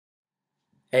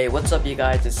Hey, what's up you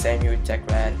guys, it's Samuel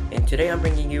TechRad, and today I'm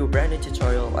bringing you a brand new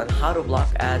tutorial on how to block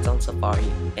ads on Safari.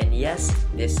 And yes,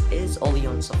 this is only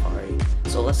on Safari,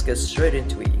 so let's get straight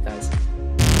into it, you guys.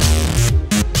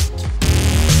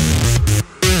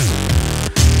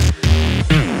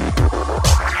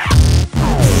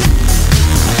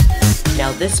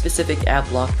 Now this specific ad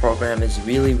block program is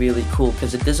really cool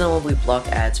because it doesn't only block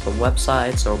ads from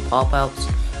websites or pop-ups,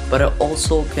 but it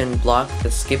also can block the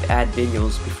skip ad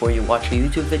videos before you watch a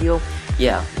YouTube video.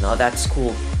 Yeah, now that's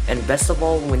cool. And best of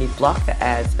all, when you block the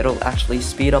ads, it'll actually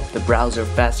speed up the browser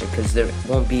faster because there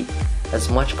won't be as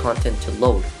much content to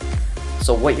load.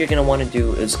 So what you're gonna want to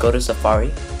do is go to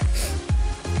Safari.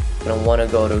 You're gonna want to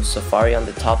go to Safari on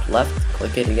the top left,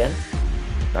 click it again,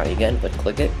 not again, but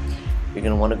click it. You're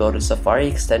gonna want to go to Safari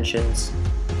extensions.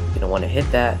 You're gonna want to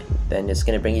hit that, then it's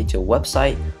gonna bring you to a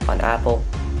website on Apple.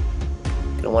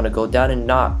 You're gonna want to go down and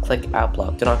not click ad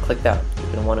block. Do not click that.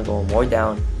 You're gonna want to go more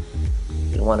down.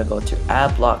 You're gonna want to go to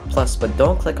ad block plus, but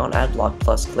don't click on ad block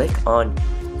plus. Click on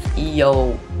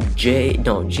GmbH.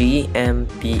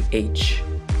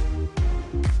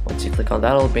 Once you click on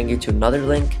that, it'll bring you to another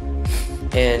link,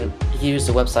 and here's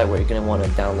the website where you're gonna want to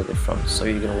download it from. So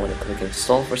you're gonna want to click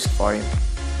install for Safari.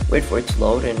 Wait for it to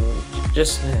load, and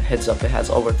just heads up, it has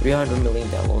over 300 million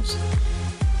downloads.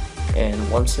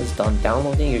 And once it's done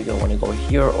downloading, you're gonna want to go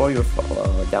here or your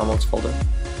downloads folder,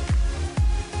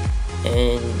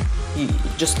 and you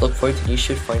just look for it, and you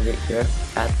should find it here.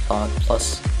 Adblock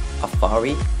plus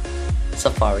Safari.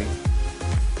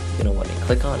 You're gonna want to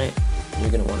click on it, and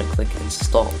you're gonna want to click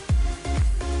install,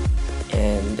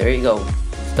 and there you go,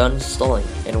 it's done installing.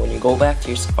 And when you go back to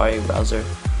your Safari browser,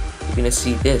 you're gonna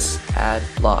see this ad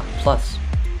block plus.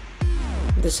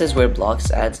 This is where it blocks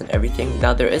ads and everything.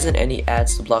 Now there isn't any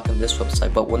ads to block on this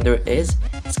website, but when there is,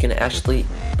 it's gonna actually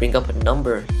bring up a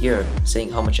number here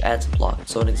saying how much ads are blocked.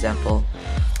 So an example,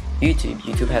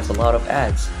 YouTube has a lot of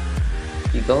ads.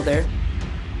 You go there,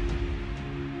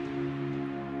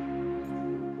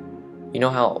 you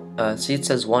know how see it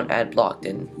says one ad blocked,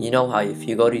 and you know how if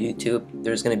you go to YouTube,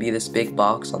 there's gonna be this big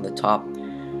box on the top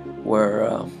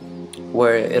where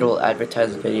it'll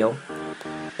advertise the video.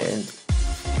 And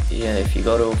yeah, if you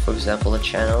go to, for example, a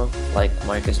channel like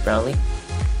Marcus Brownlee,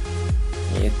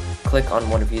 you click on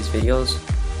one of his videos,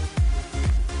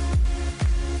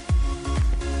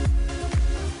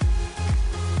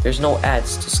 there's no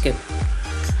ads to skip.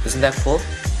 Isn't that cool?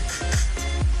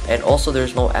 And also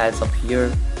there's no ads up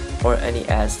here or any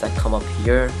ads that come up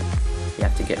here you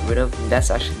have to get rid of, and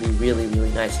that's actually really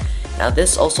nice. Now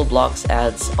this also blocks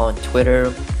ads on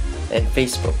Twitter and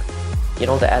Facebook. You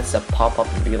know, the ads that pop up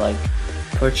and be like,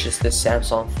 purchase this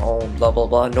Samsung phone, blah blah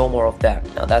blah. No more of that.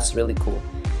 Now that's really cool.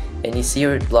 And you see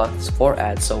here it blocks 4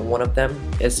 ads. So one of them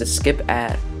is the skip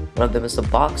ad, one of them is the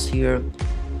box here,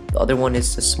 the other one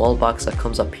is the small box that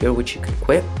comes up here which you can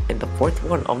quit, and the fourth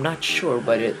one I'm not sure,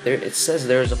 but it says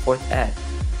there's a 4th ad.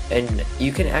 And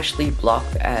you can actually block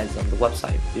the ads on the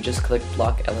website. You just click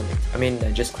block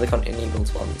element. Just click on enable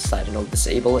on the side and it'll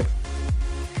disable it.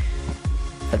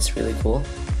 That's really cool.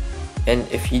 And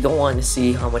if you don't want to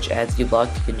see how much ads you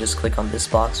blocked, you can just click on this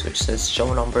box which says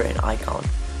show number and icon.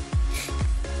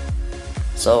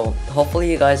 So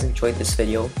hopefully you guys enjoyed this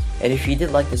video, and if you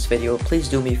did like this video, please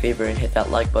do me a favor and hit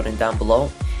that like button down below,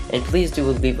 and please do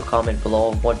leave a comment below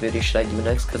of what video should I do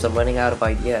next, because I'm running out of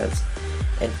ideas.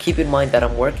 And keep in mind that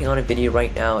I'm working on a video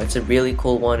right now. It's a really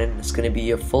cool one, and it's going to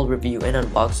be a full review and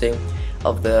unboxing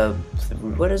of the,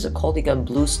 what is it called again,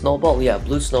 Blue Snowball? Yeah,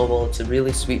 Blue Snowball. It's a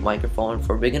really sweet microphone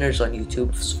for beginners on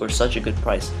YouTube for such a good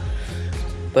price.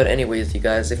 But anyways, you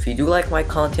guys, if you do like my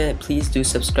content, please do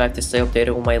subscribe to stay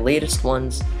updated with my latest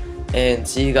ones, and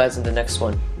see you guys in the next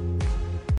one.